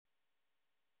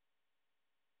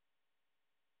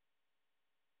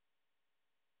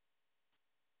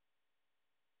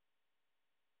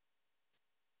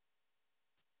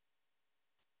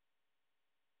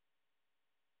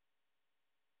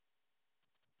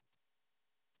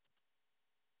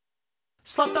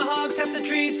Slot the hogs, half the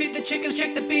trees, feed the chickens,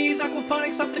 check the bees,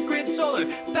 aquaponics off the grid, solar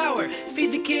power,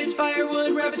 feed the kids,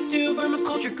 firewood, rabbit stew,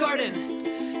 vermiculture garden.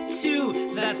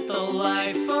 2, that's the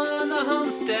life on the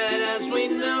homestead as we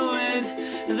know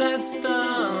it. That's the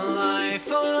life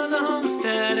on the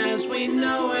homestead as we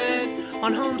know it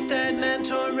on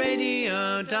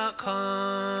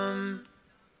homesteadmentorradio.com.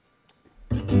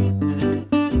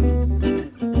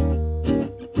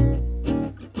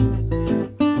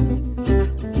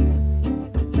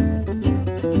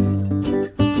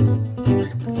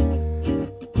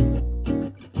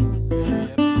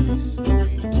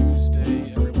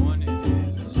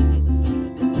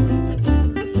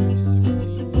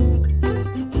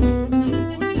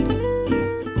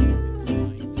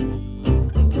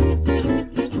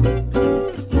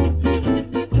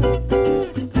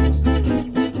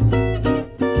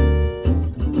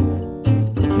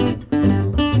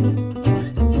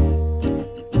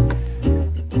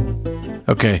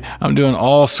 Okay, I'm doing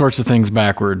all sorts of things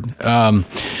backward.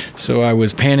 So I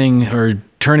was panning or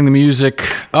turning the music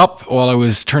up while I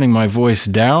was turning my voice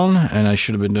down, and I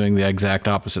should have been doing the exact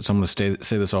opposite, so I'm going to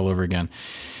say this all over again.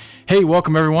 Hey,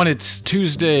 welcome everyone. It's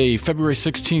Tuesday, February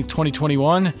 16th,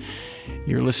 2021.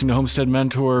 You're listening to Homestead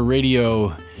Mentor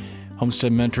Radio,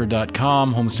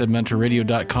 homesteadmentor.com,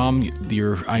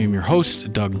 homesteadmentorradio.com. I am your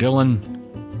host, Doug Dillon,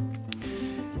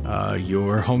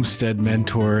 your homestead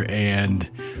mentor and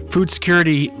food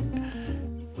security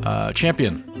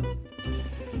champion.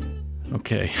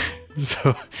 Okay,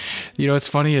 so what's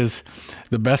funny is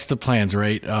the best of plans,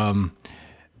 right?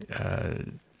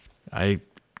 I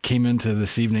came into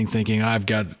this evening thinking I've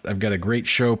got a great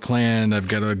show planned. I've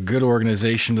got a good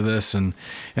organization to this, and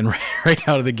right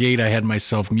out of the gate I had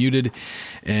myself muted.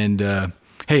 And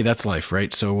hey, that's life,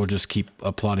 right? So we'll just keep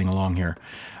plodding along here.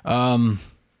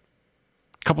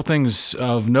 Couple things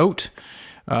of note.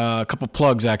 A couple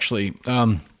plugs, actually.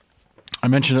 I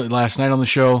mentioned it last night on the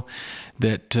show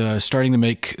that starting to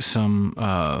make some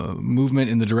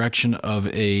movement in the direction of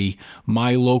a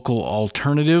My Local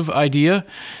Alternative idea.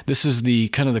 This is the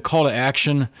kind of the call to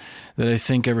action that I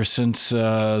think ever since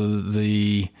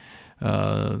the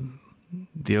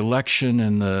election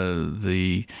and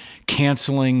the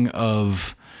canceling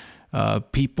of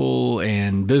people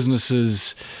and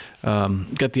businesses.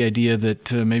 Got the idea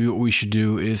that maybe what we should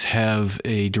do is have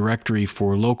a directory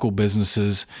for local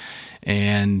businesses,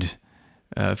 and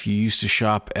if you used to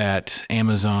shop at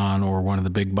Amazon or one of the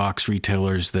big box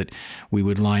retailers, that we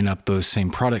would line up those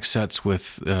same product sets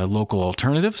with local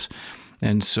alternatives.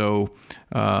 And so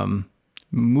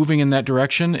moving in that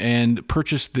direction, and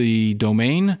purchase the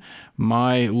domain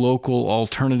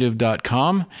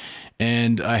mylocalalternative.com,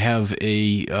 and I have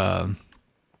a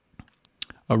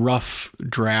rough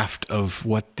draft of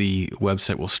what the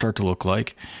website will start to look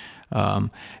like.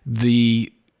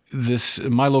 This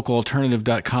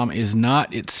mylocalalternative.com is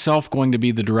not itself going to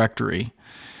be the directory.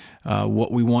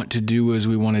 What we want to do is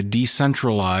we want to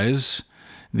decentralize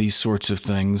these sorts of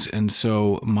things, and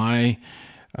so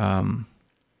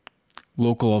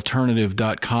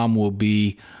mylocalalternative.com will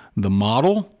be the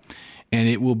model, and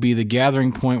it will be the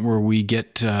gathering point where we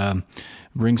get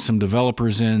bring some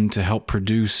developers in to help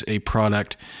produce a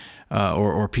product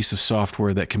or a piece of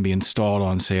software that can be installed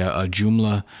on, say, a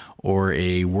Joomla or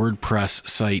a WordPress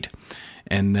site.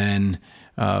 And then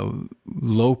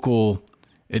local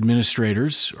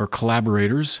administrators or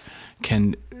collaborators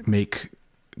can make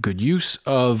good use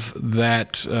of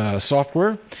that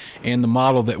software and the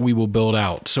model that we will build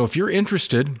out. So if you're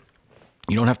interested,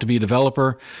 you don't have to be a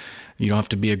developer. You don't have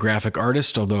to be a graphic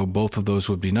artist, although both of those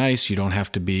would be nice. You don't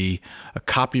have to be a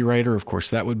copywriter. Of course,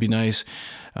 that would be nice.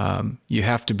 You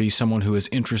have to be someone who is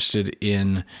interested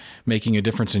in making a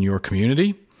difference in your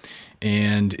community.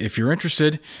 And if you're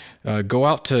interested, go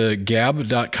out to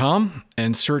gab.com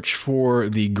and search for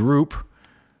the group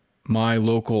My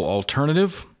Local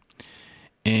Alternative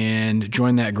and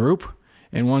join that group.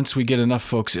 And once we get enough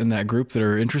folks in that group that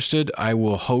are interested, I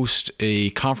will host a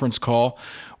conference call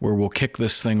where we'll kick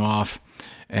this thing off,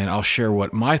 and I'll share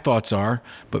what my thoughts are.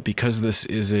 But because this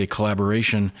is a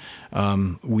collaboration,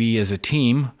 we as a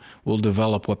team will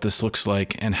develop what this looks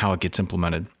like and how it gets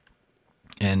implemented.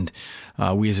 And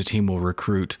we as a team will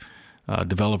recruit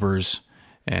developers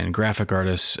and graphic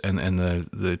artists and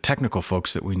the technical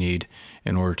folks that we need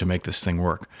in order to make this thing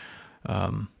work.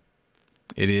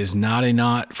 It is not a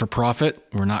not-for-profit.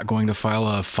 We're not going to file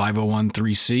a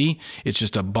 501(c)(3). It's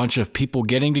just a bunch of people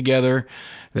getting together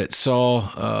that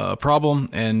saw a problem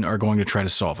and are going to try to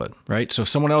solve it, right? So if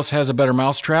someone else has a better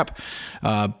mousetrap,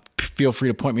 feel free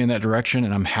to point me in that direction,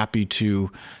 and I'm happy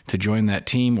to join that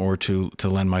team or to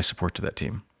lend my support to that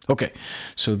team. Okay,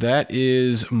 so that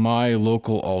is my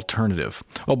local alternative.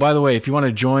 Oh, by the way, if you want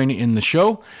to join in the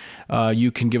show, you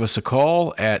can give us a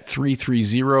call at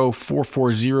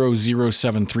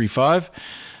 330-440-0735.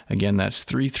 Again, that's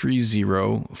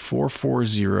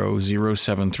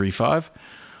 330-440-0735.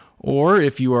 Or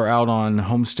if you are out on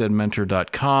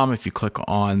homesteadmentor.com, if you click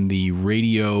on the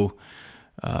radio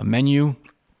menu,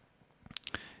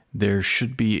 there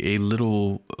should be a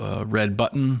little red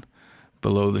button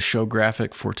below the show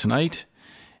graphic for tonight.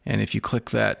 And if you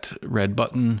click that red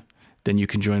button, then you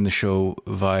can join the show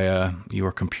via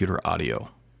your computer audio.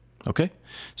 Okay?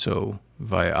 So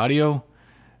via audio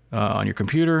on your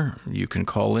computer, you can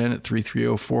call in at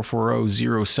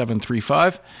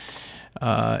 330-440-0735.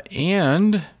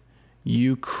 And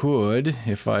you could,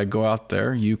 if I go out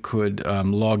there, you could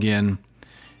log in.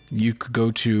 You could go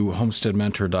to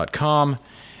homesteadmentor.com.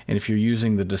 And if you're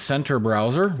using the Dissenter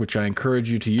browser, which I encourage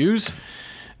you to use,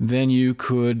 then you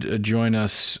could join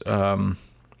us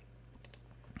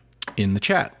in the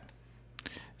chat.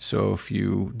 So if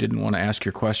you didn't want to ask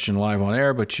your question live on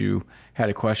air, but you had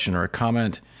a question or a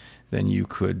comment, then you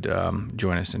could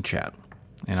join us in chat.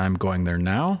 And I'm going there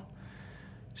now.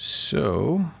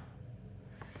 So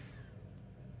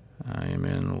I am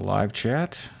in live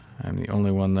chat. I'm the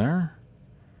only one there.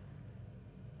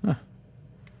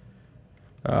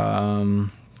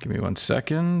 Give me 1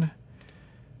 second.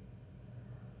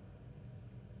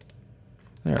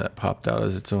 There, that popped out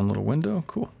as its own little window.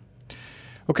 Cool.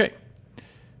 Okay.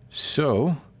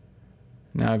 So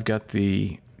now I've got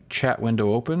the chat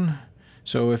window open.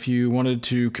 So if you wanted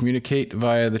to communicate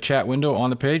via the chat window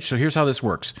on the page, so here's how this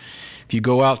works. If you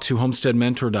go out to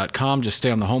homesteadmentor.com, just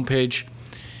stay on the home page,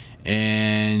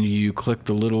 and you click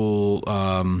the little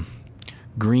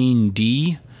green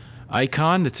D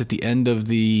icon that's at the end of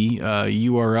the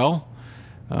URL.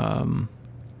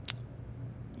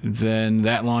 Then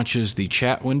that launches the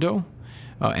chat window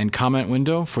and comment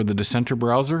window for the Dissenter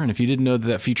browser. And if you didn't know that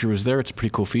that feature was there, it's a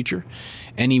pretty cool feature.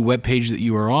 Any web page that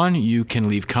you are on, you can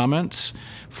leave comments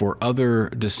for other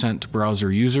Dissent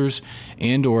browser users,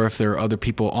 and or if there are other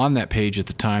people on that page at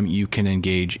the time, you can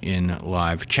engage in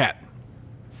live chat.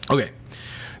 Okay.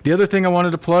 The other thing I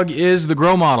wanted to plug is the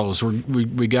grow models.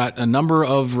 We got a number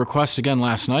of requests again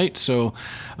last night. So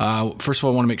first of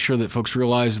all, I want to make sure that folks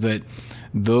realize that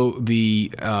though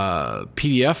the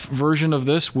PDF version of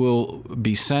this will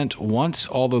be sent once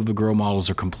all of the grow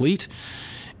models are complete.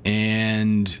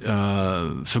 And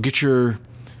so get your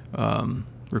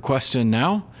request in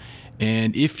now.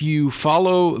 And if you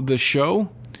follow the show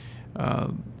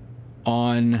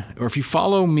or if you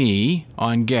follow me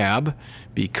on Gab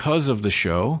because of the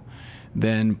show,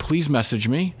 then please message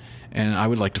me, and I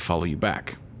would like to follow you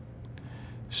back.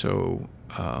 So,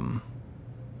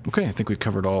 okay, I think we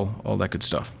covered all that good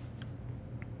stuff.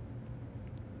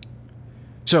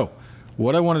 So,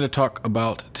 what I wanted to talk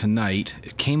about tonight,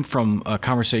 it came from a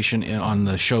conversation on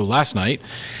the show last night,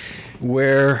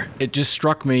 where it just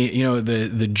struck me,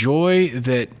 the joy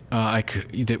that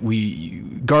that we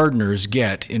gardeners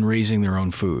get in raising their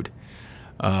own food.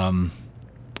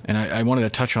 And I wanted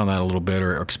to touch on that a little bit,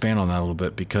 or expand on that a little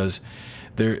bit, because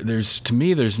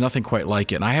there's nothing quite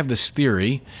like it. And I have this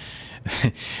theory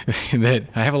that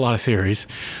I have a lot of theories,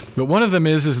 but one of them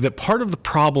is that part of the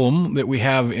problem that we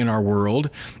have in our world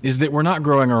is that we're not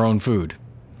growing our own food.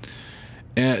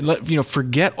 And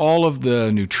forget all of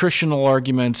the nutritional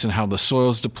arguments and how the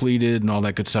soil's depleted and all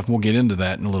that good stuff. We'll get into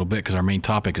that in a little bit because our main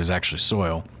topic is actually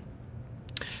soil,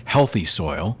 healthy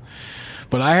soil.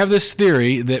 But I have this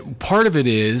theory that part of it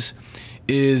is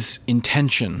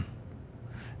intention.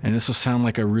 And this will sound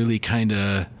like a really kind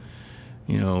of,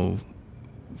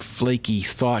 flaky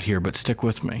thought here, but stick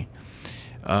with me.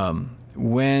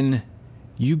 When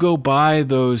you go buy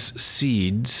those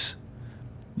seeds,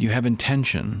 you have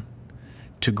intention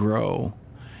to grow.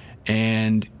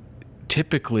 And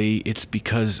typically it's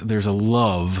because there's a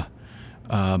love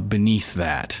beneath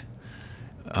that.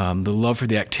 The love for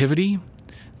the activity,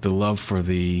 the love for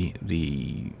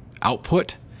the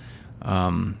output,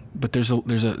 but there's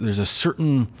a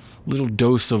certain little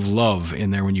dose of love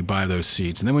in there when you buy those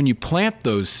seeds. And then when you plant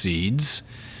those seeds,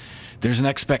 there's an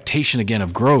expectation again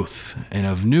of growth and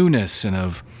of newness and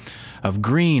of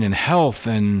green and health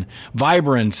and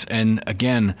vibrance, and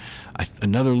again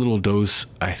another little dose,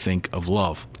 I think, of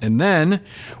love. And then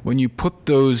when you put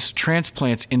those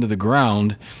transplants into the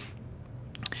ground,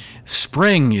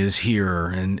 spring is here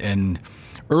and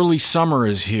early summer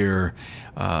is here.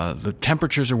 The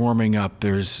temperatures are warming up.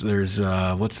 There's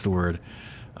what's the word?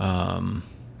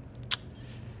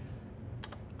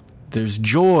 There's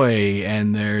joy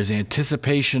and there's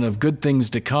anticipation of good things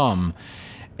to come.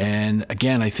 And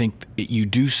again, I think you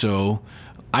do so,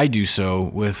 I do so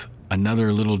with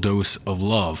another little dose of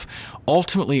love.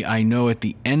 Ultimately, I know at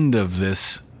the end of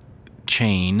this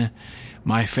chain,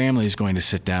 my family is going to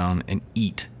sit down and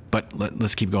eat. But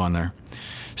let's keep going there.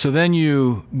 So then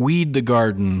you weed the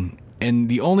garden, and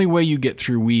the only way you get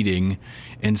through weeding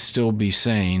and still be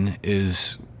sane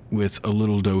is with a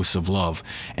little dose of love.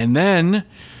 And then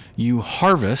you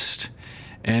harvest.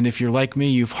 And if you're like me,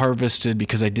 you've harvested,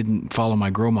 because I didn't follow my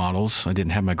grow models. I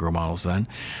didn't have my grow models then.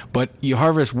 But you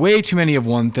harvest way too many of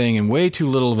one thing and way too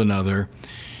little of another.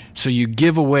 So you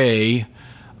give away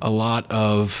a lot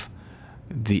of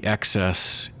the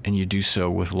excess, and you do so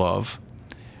with love.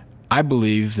 I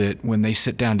believe that when they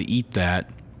sit down to eat that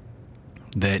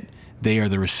they are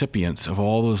the recipients of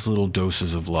all those little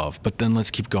doses of love. But then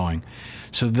let's keep going.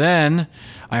 So then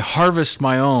I harvest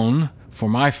my own for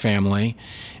my family,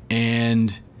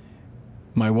 and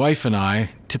my wife and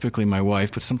I, typically my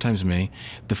wife, but sometimes me,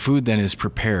 the food then is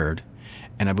prepared.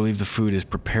 And I believe the food is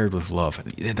prepared with love.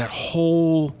 That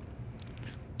whole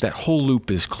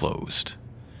loop is closed,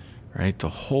 right?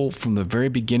 From the very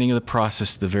beginning of the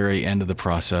process to the very end of the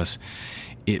process,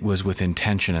 it was with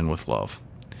intention and with love.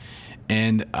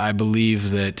 And I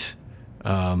believe that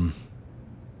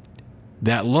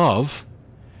that love,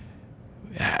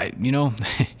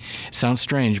 it sounds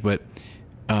strange, but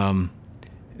those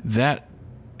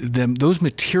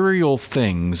material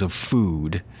things of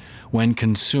food, when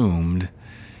consumed,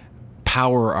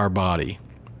 power our body.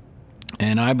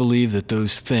 And I believe that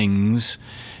those things,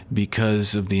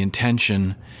 because of the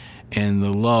intention and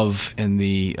the love and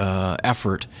the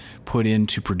effort put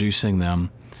into producing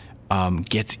them,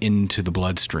 gets into the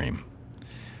bloodstream.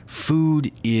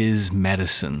 Food is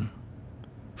medicine.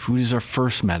 Food is our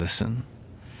first medicine.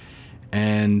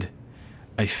 And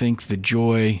I think the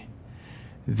joy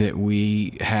that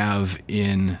we have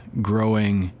in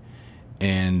growing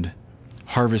and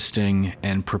harvesting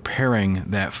and preparing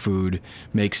that food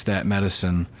makes that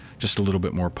medicine just a little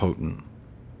bit more potent.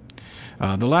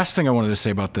 The last thing I wanted to say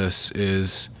about this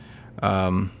is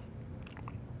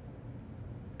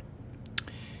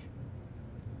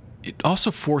it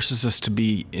also forces us to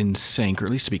be in sync, or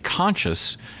at least to be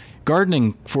conscious.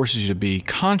 Gardening forces you to be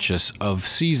conscious of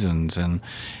seasons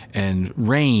and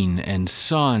rain and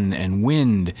sun and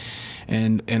wind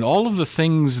and all of the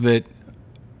things that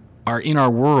are in our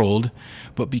world,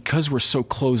 but because we're so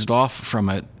closed off from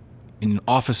it in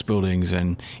office buildings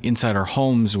and inside our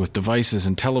homes with devices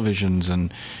and televisions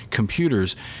and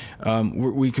computers,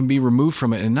 we can be removed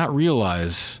from it and not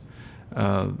realize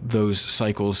those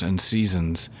cycles and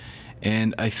seasons.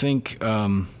 And I think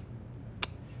one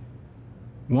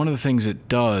of the things it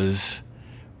does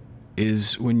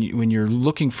is when you're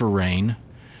looking for rain,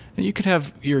 and you could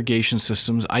have irrigation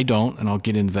systems. I don't, and I'll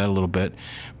get into that a little bit.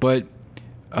 But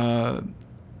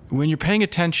when you're paying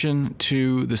attention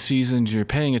to the seasons, you're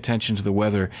paying attention to the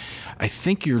weather, I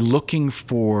think you're looking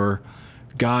for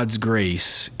God's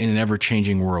grace in an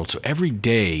ever-changing world. So every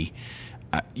day,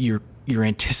 you're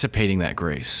anticipating that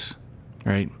grace,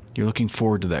 right? You're looking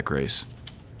forward to that grace.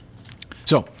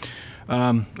 So,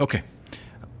 okay.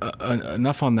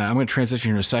 Enough on that. I'm going to transition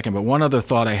here in a second, but one other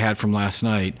thought I had from last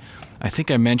night, I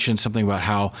think I mentioned something about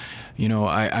how,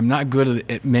 I'm not good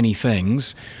at many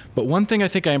things, but one thing I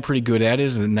think I am pretty good at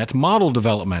and that's model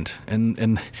development.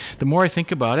 And the more I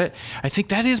think about it, I think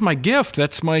that is my gift.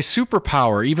 That's my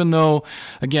superpower, even though,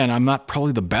 again, I'm not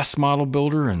probably the best model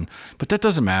builder, but that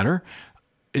doesn't matter.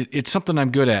 It's something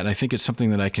I'm good at, and I think it's something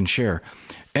that I can share.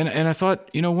 And I thought,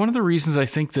 one of the reasons I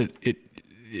think that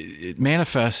it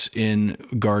manifests in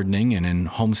gardening and in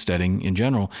homesteading in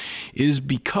general is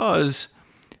because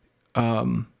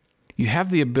you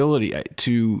have the ability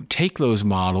to take those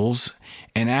models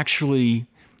and actually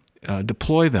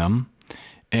deploy them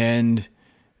and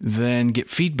then get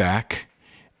feedback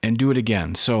and do it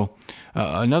again. So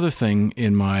another thing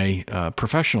in my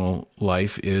professional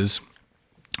life is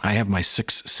I have my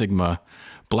Six Sigma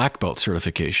black belt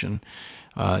certification.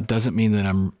 Doesn't mean that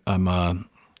I'm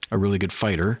a really good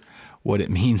fighter. What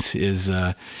it means is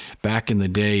back in the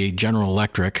day, General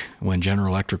Electric, when General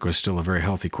Electric was still a very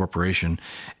healthy corporation,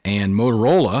 and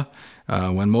Motorola,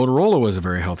 when Motorola was a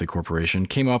very healthy corporation,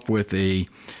 came up with a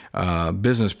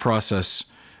business process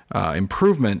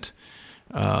improvement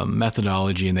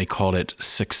methodology, and they called it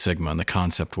Six Sigma. And the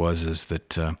concept was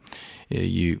that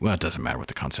it doesn't matter what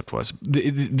the concept was.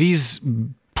 These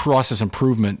process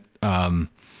improvement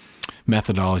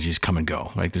methodologies come and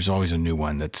go. Like there's always a new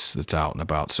one that's out and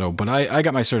about. So, but I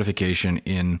got my certification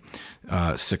in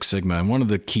Six Sigma, and one of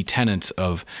the key tenets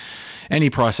of any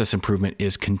process improvement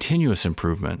is continuous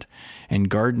improvement, and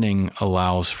gardening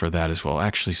allows for that as well.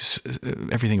 Actually,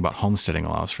 everything about homesteading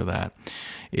allows for that.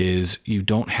 Is you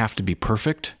don't have to be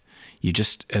perfect. You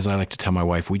just, as I like to tell my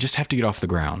wife, we just have to get off the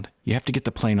ground. You have to get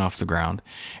the plane off the ground,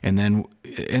 and then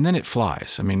it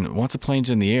flies. I mean, once a plane's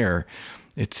in the air,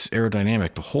 it's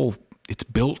aerodynamic. It's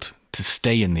built to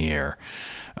stay in the air.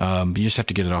 You just have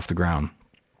to get it off the ground.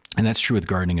 And that's true with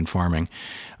gardening and farming.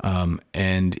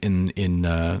 And in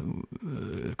a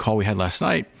call we had last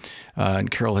night, and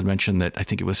Carol had mentioned that I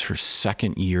think it was her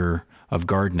second year of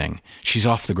gardening. She's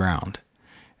off the ground.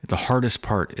 The hardest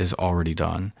part is already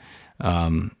done.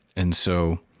 And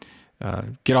so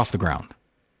get off the ground.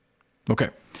 Okay.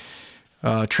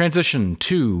 Transition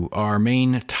to our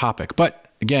main topic. But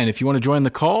again, if you want to join the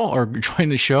call or join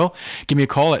the show, give me a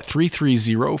call at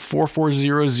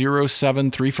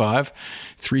 330-440-0735,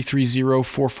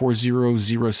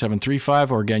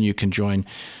 330-440-0735, or again, you can join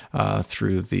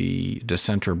through the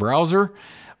Dissenter browser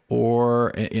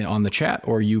or on the chat,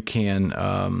 or you can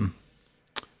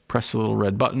press the little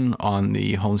red button on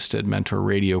the Homestead Mentor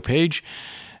radio page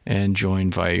and join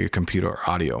via your computer or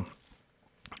audio.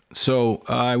 So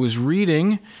I was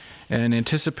reading and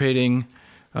anticipating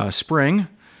spring,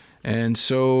 and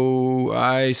so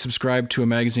I subscribed to a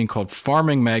magazine called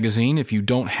Farming Magazine. If you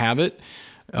don't have it,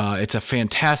 it's a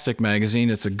fantastic magazine.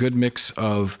 It's a good mix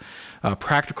of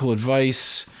practical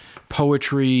advice,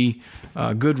 poetry,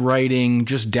 good writing,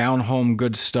 just down-home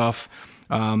good stuff.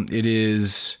 It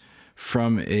is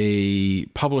from a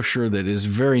publisher that is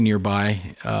very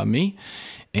nearby me,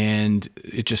 and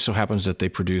it just so happens that they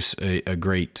produce a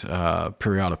great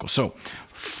periodical. So,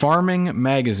 Farming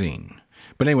Magazine.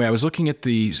 But anyway, I was looking at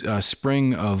the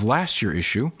spring of last year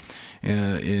issue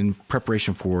in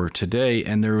preparation for today,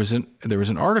 and there was an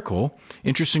article.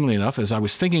 What do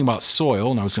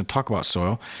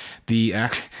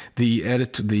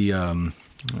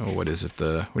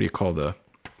you call the?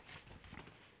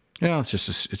 Yeah, it's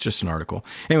just an article.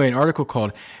 Anyway, an article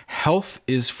called "Health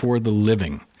is for the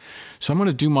Living." So I'm going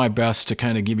to do my best to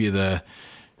kind of give you the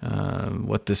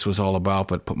what this was all about,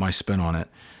 but put my spin on it.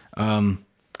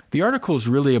 The article is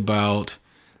really about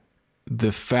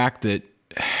the fact that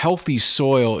healthy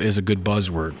soil is a good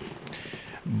buzzword,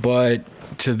 but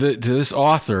to this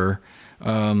author,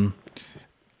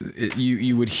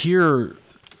 you would hear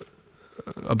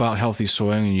about healthy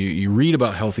soil and you read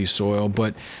about healthy soil,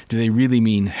 but do they really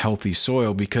mean healthy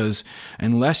soil? Because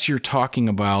unless you're talking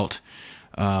about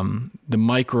the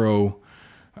micro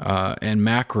and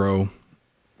macro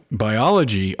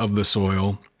biology of the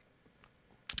soil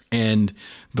and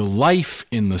the life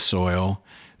in the soil,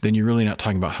 then you're really not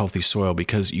talking about healthy soil,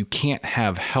 because you can't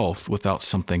have health without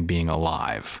something being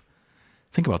alive.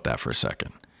 Think about that for a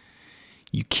second.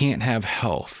 You can't have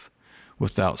health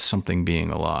without something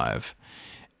being alive.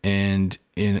 And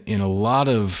in a lot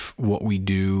of what we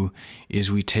do is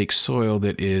we take soil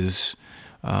that is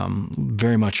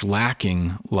very much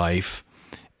lacking life,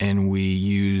 and we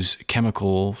use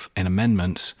chemicals and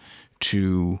amendments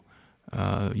to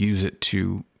use it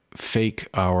to fake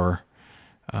our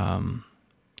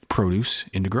produce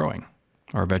into growing,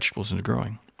 our vegetables into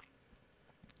growing.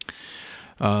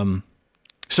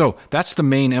 So that's the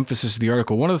main emphasis of the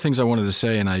article. One of the things I wanted to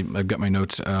say, and I've got my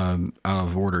notes out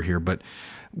of order here, but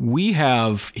we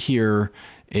have here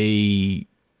a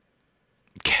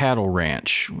cattle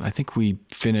ranch. I think we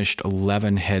finished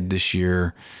 11 head this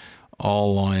year,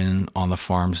 all on the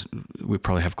farms. We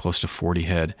probably have close to 40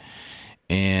 head.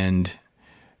 And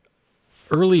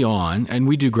early on, and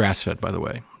we do grass-fed, by the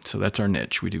way. So that's our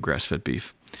niche. We do grass-fed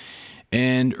beef.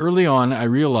 And early on, I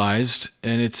realized,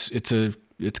 and it's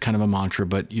kind of a mantra,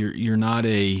 but you're not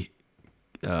a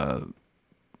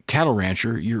cattle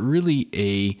rancher. You're really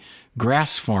a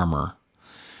grass farmer,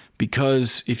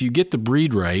 because if you get the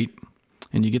breed right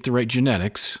and you get the right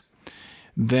genetics,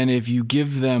 then if you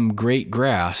give them great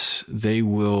grass,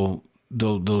 they'll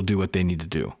do what they need to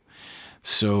do.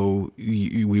 So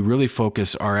we really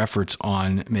focus our efforts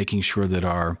on making sure that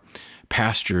our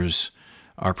pastures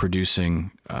are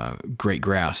producing great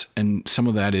grass, and some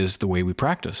of that is the way we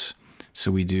practice. So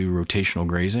we do rotational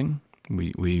grazing.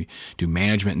 We do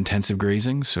management intensive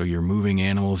grazing. So you're moving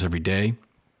animals every day,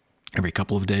 every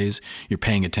couple of days. You're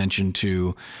paying attention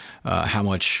to how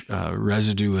much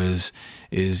residue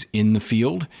is in the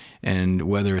field and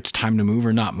whether it's time to move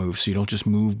or not move. So you don't just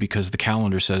move because the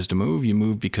calendar says to move. You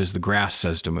move because the grass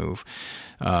says to move.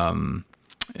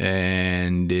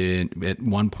 And at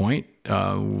one point,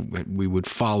 we would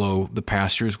follow the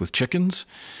pastures with chickens.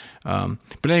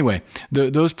 But anyway,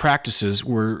 those practices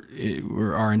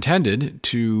are intended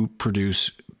to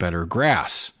produce better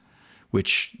grass,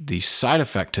 which the side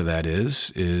effect to that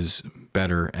is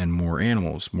better and more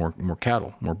animals, more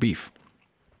cattle, more beef.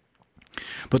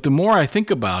 But the more I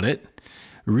think about it,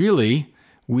 really,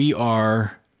 we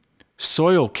are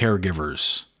soil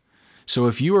caregivers. So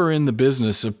if you are in the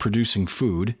business of producing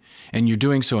food and you're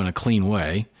doing so in a clean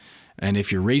way, and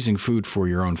if you're raising food for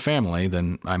your own family,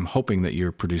 then I'm hoping that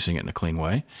you're producing it in a clean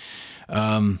way.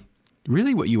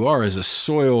 Really what you are is a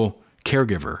soil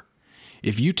caregiver.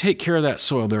 If you take care of that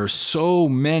soil, there are so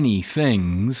many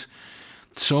things,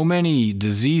 so many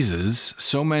diseases,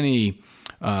 so many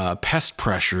pest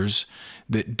pressures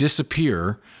that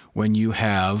disappear when you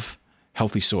have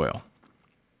healthy soil.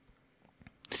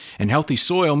 And healthy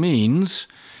soil means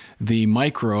the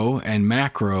micro and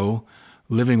macro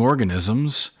living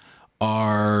organisms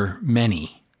are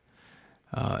many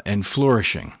and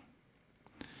flourishing.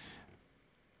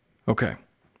 Okay,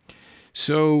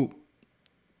 so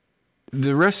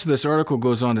the rest of this article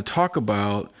goes on to talk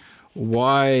about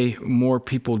why more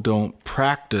people don't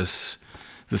practice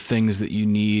the things that you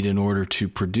need in order to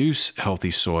produce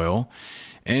healthy soil.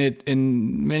 And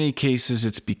in many cases,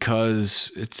 it's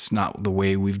because it's not the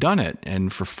way we've done it.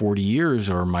 And for 40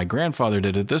 years, or my grandfather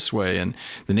did it this way, and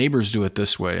the neighbors do it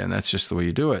this way, and that's just the way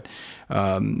you do it.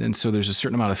 And so there's a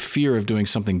certain amount of fear of doing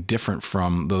something different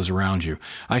from those around you.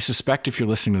 I suspect if you're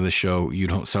listening to this show, you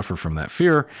don't suffer from that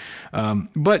fear.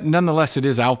 But nonetheless, it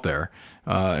is out there,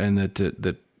 and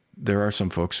that there are some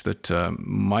folks that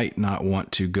might not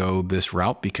want to go this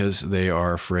route because they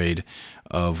are afraid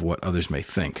of what others may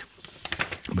think.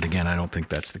 But again, I don't think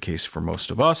that's the case for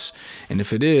most of us. And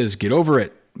if it is, get over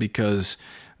it, because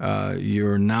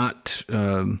you're not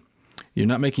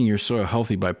making your soil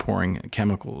healthy by pouring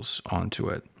chemicals onto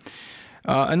it.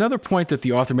 Another point that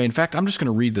the author made, in fact, I'm just going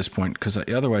to read this point because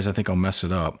otherwise I think I'll mess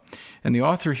it up. And the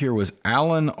author here was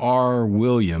Alan R.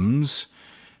 Williams,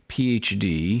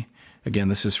 PhD. Again,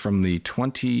 this is from the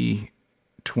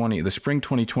spring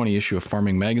 2020 issue of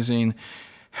Farming Magazine.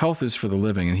 Health is for the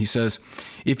living. And he says,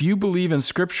 if you believe in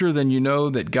Scripture, then you know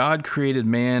that God created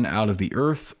man out of the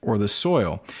earth or the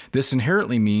soil. This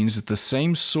inherently means that the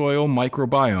same soil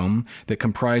microbiome that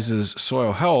comprises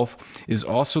soil health is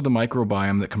also the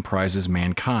microbiome that comprises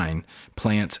mankind,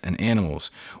 plants, and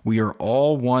animals. We are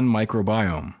all one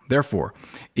microbiome. Therefore,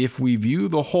 if we view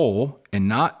the whole and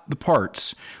not the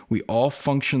parts, we all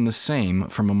function the same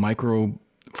from a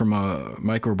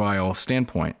microbial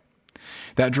standpoint.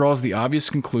 That draws the obvious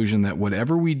conclusion that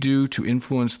whatever we do to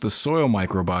influence the soil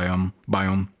microbiome,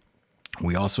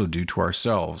 we also do to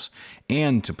ourselves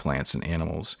and to plants and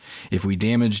animals. If we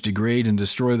damage, degrade, and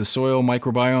destroy the soil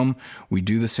microbiome, we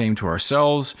do the same to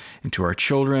ourselves and to our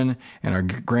children and our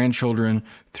grandchildren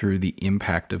through the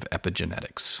impact of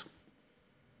epigenetics.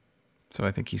 So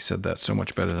I think he said that so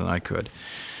much better than I could.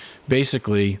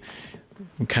 Basically,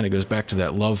 it kind of goes back to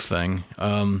that love thing.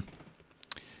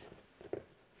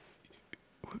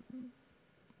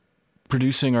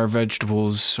 Producing our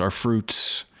vegetables, our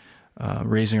fruits,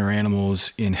 raising our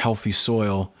animals in healthy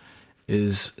soil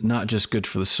is not just good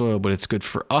for the soil, but it's good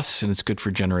for us and it's good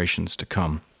for generations to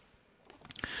come.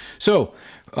 So,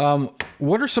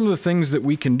 what are some of the things that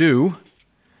we can do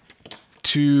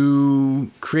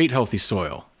to create healthy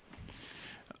soil?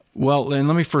 Well, and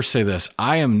let me first say this.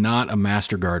 I am not a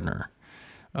master gardener.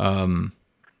 In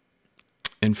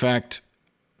fact,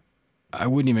 I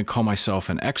wouldn't even call myself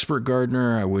an expert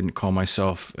gardener. I wouldn't call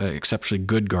myself an exceptionally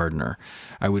good gardener.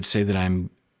 I would say that I'm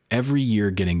every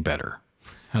year getting better.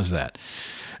 How's that?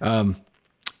 But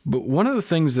one of the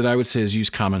things that I would say is use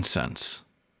common sense.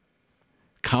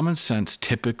 Common sense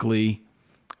typically,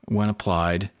 when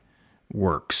applied,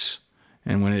 works.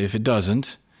 And if it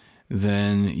doesn't,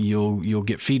 then you'll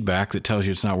get feedback that tells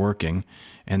you it's not working,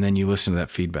 and then you listen to that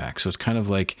feedback. So it's kind of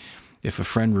like if a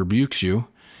friend rebukes you,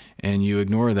 and you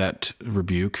ignore that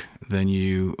rebuke, then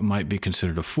you might be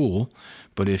considered a fool.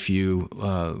 But if you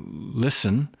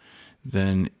listen,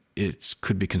 then it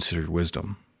could be considered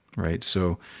wisdom, right?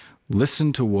 So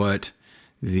listen to what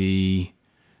the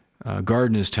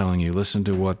garden is telling you. Listen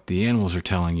to what the animals are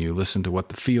telling you. Listen to what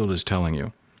the field is telling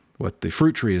you, what the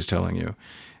fruit tree is telling you.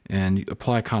 And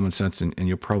apply common sense, and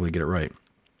you'll probably get it right.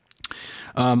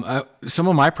 Some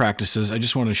of my practices, I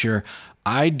just want to share,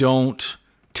 I don't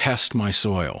test my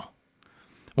soil.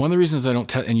 One of the reasons I don't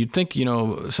test, and you'd think,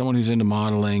 someone who's into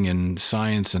modeling and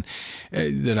science and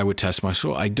that I would test my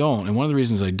soil. I don't. And one of the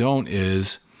reasons I don't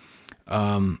is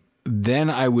then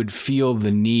I would feel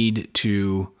the need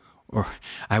to or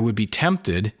I would be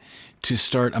tempted to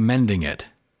start amending it.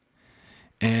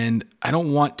 And I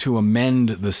don't want to amend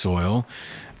the soil.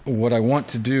 What I want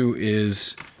to do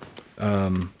is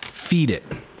feed it.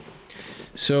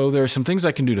 So there are some things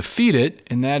I can do to feed it,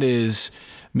 and that is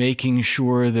making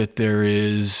sure that there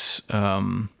is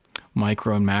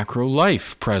micro and macro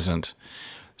life present.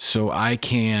 So I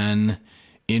can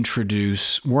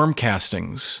introduce worm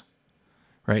castings,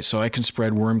 right? So I can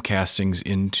spread worm castings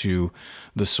into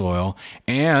the soil,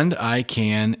 and I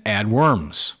can add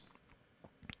worms.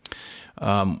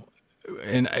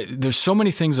 There's so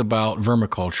many things about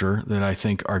vermiculture that I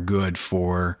think are good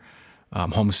for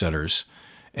homesteaders,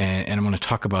 and I'm going to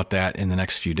talk about that in the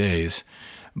next few days.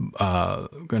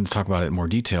 I'm going to talk about it in more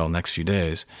detail in the next few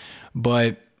days.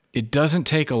 But it doesn't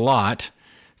take a lot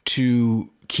to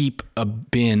keep a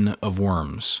bin of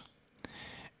worms.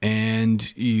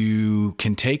 And you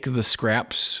can take the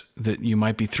scraps that you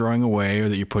might be throwing away or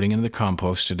that you're putting into the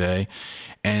compost today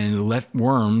and let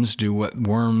worms do what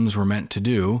worms were meant to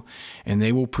do, and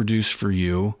they will produce for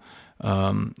you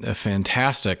a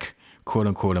fantastic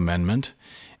quote-unquote amendment.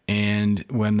 And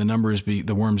when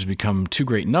the worms become too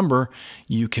great in number,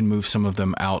 you can move some of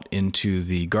them out into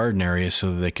the garden area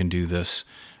so that they can do this.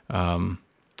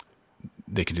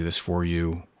 They can do this for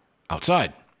you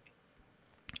outside.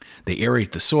 They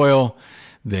aerate the soil.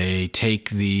 They'll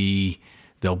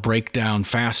break down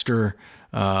faster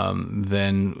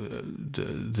than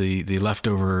the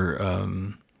leftover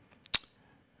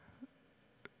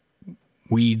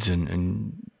weeds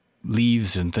and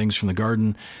leaves and things from the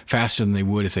garden faster than they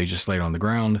would if they just laid on the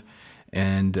ground.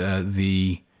 And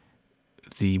the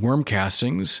worm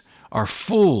castings are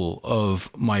full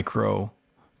of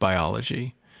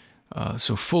microbiology,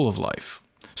 so full of life.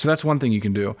 So that's one thing you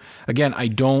can do. Again, I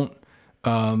don't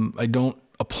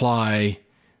apply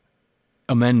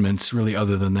amendments really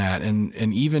other than that.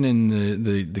 And even in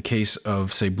the case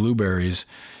of, say, blueberries,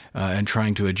 and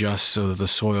trying to adjust so that the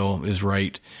soil is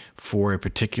right for a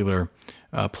particular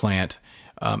plant,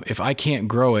 if I can't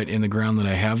grow it in the ground that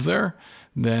I have there,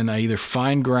 then I either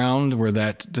find ground where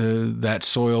that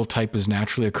soil type is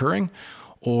naturally occurring,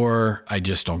 or I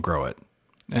just don't grow it.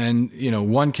 And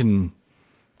one can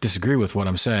disagree with what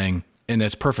I'm saying, and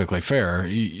that's perfectly fair.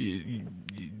 It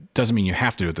doesn't mean you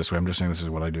have to do it this way. I'm just saying this is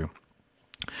what I do.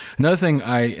 Another thing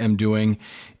I am doing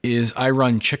is I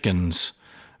run chickens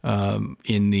I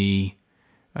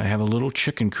have a little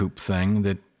chicken coop thing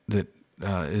that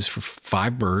is for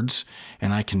 5 birds,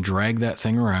 and I can drag that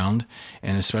thing around.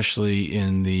 And especially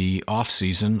in the off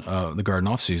season, the garden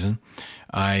off season,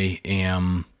 of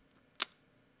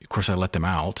course, I let them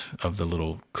out of the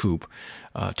little coop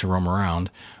to roam around,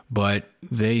 but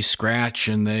they scratch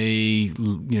and they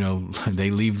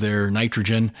leave their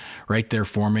nitrogen right there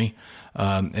for me.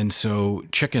 And so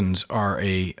chickens are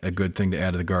a good thing to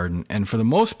add to the garden. And for the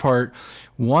most part,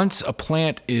 once a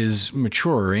plant is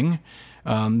maturing,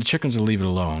 the chickens will leave it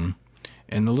alone.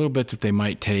 And the little bit that they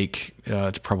might take,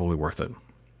 it's probably worth it.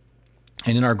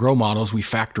 And in our grow models, we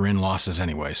factor in losses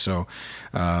anyway. So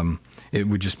it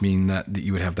would just mean that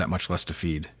you would have that much less to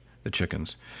feed the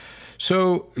chickens.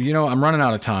 So, I'm running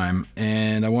out of time,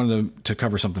 and I wanted to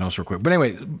cover something else real quick. But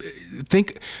anyway,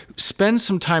 spend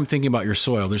some time thinking about your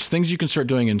soil. There's things you can start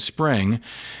doing in spring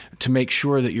to make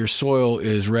sure that your soil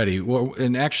is ready. Well,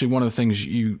 and actually,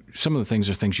 some of the things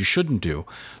are things you shouldn't do.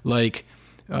 Like,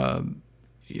 when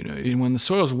the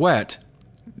soil's wet,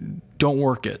 don't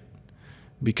work it,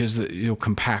 because you'll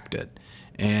compact it.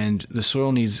 And the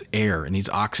soil needs air, it needs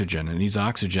oxygen. It needs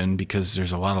oxygen because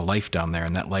there's a lot of life down there,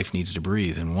 and that life needs to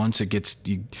breathe. And once you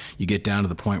get down to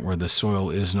the point where the soil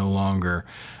is no longer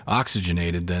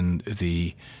oxygenated, then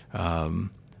the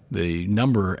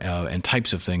number and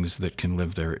types of things that can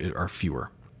live there are fewer.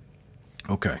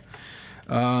 Okay.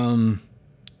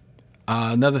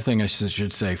 Another thing I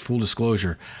should say, full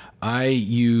disclosure, I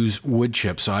use wood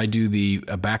chips. So I do the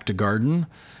back to garden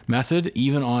method.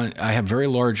 I have very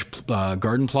large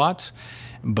garden plots,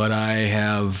 but I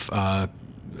have I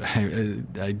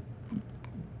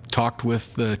talked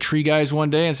with the tree guys one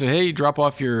day and said, "Hey, drop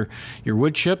off your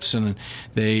wood chips," and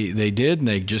they did, and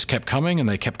they just kept coming, and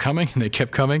they kept coming, and they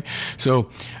kept coming. So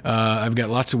I've got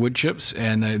lots of wood chips,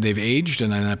 and they've aged,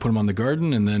 and I put them on the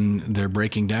garden, and then they're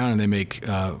breaking down, and they make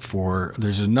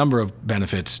there's a number of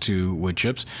benefits to wood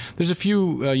chips. There's a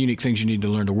few unique things you need to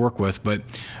learn to work with, but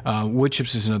wood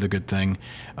chips is another good thing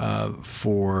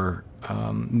for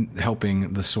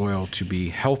helping the soil to be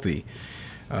healthy.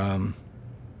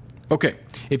 Okay,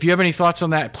 if you have any thoughts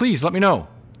on that, please let me know.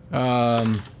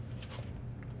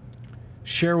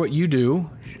 Share what you do.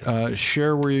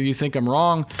 Share where you think I'm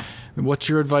wrong. What's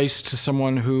your advice to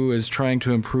someone who is trying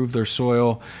to improve their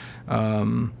soil?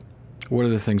 What are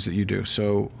the things that you do?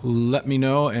 So let me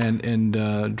know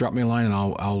and drop me a line, and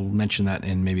I'll mention that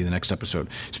in maybe the next episode.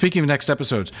 Speaking of next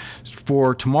episodes,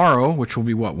 for tomorrow, which will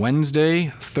be Wednesday,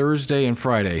 Thursday, and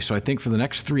Friday. So I think for the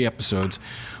next 3 episodes,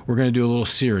 we're going to do a little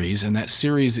series, and that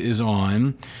series is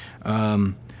on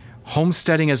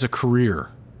homesteading as a career.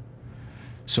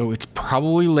 So it's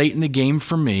probably late in the game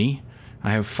for me.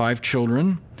 I have 5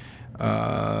 children.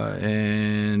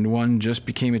 And one just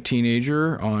became a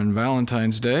teenager on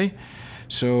Valentine's Day.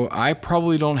 So I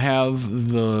probably don't have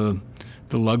the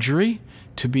luxury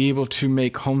to be able to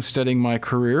make homesteading my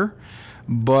career.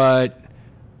 But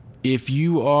if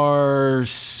you are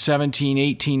 17,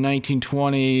 18, 19,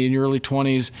 20, in your early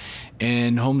 20s,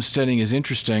 and homesteading is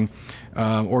interesting,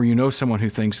 or you know someone who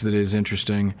thinks that it is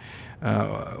interesting,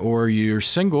 or you're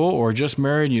single or just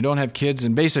married and you don't have kids,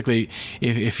 and basically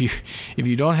if you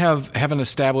haven't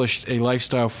established a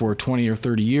lifestyle for 20 or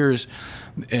 30 years,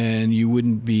 and you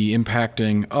wouldn't be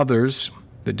impacting others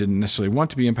that didn't necessarily want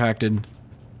to be impacted,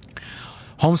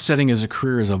 homesteading as a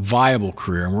career is a viable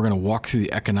career, and we're going to walk through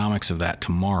the economics of that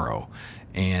tomorrow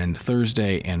and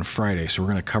Thursday and Friday. So we're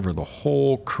going to cover the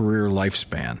whole career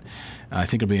lifespan. I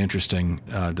think it'll be an interesting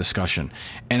discussion,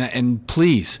 and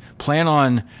please plan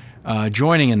on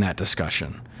joining in that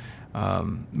discussion.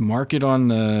 Mark it on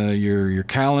your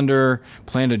calendar.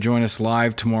 Plan to join us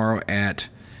live tomorrow at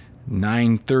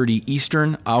 9:30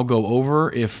 Eastern. I'll go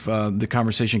over if the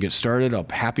conversation gets started. I'll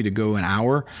be happy to go an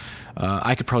hour.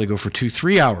 I could probably go for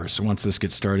 2-3 hours once this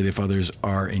gets started if others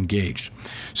are engaged.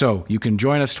 So you can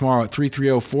join us tomorrow at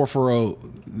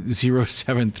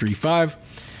 330-440-0735.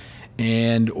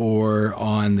 And or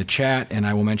on the chat, and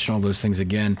I will mention all those things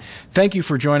again. Thank you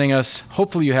for joining us.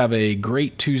 Hopefully you have a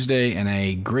great Tuesday and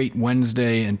a great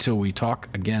Wednesday until we talk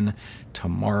again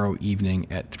tomorrow evening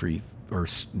at 3 or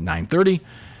 9:30.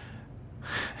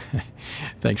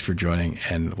 Thanks for joining,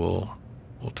 and we'll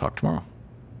talk tomorrow.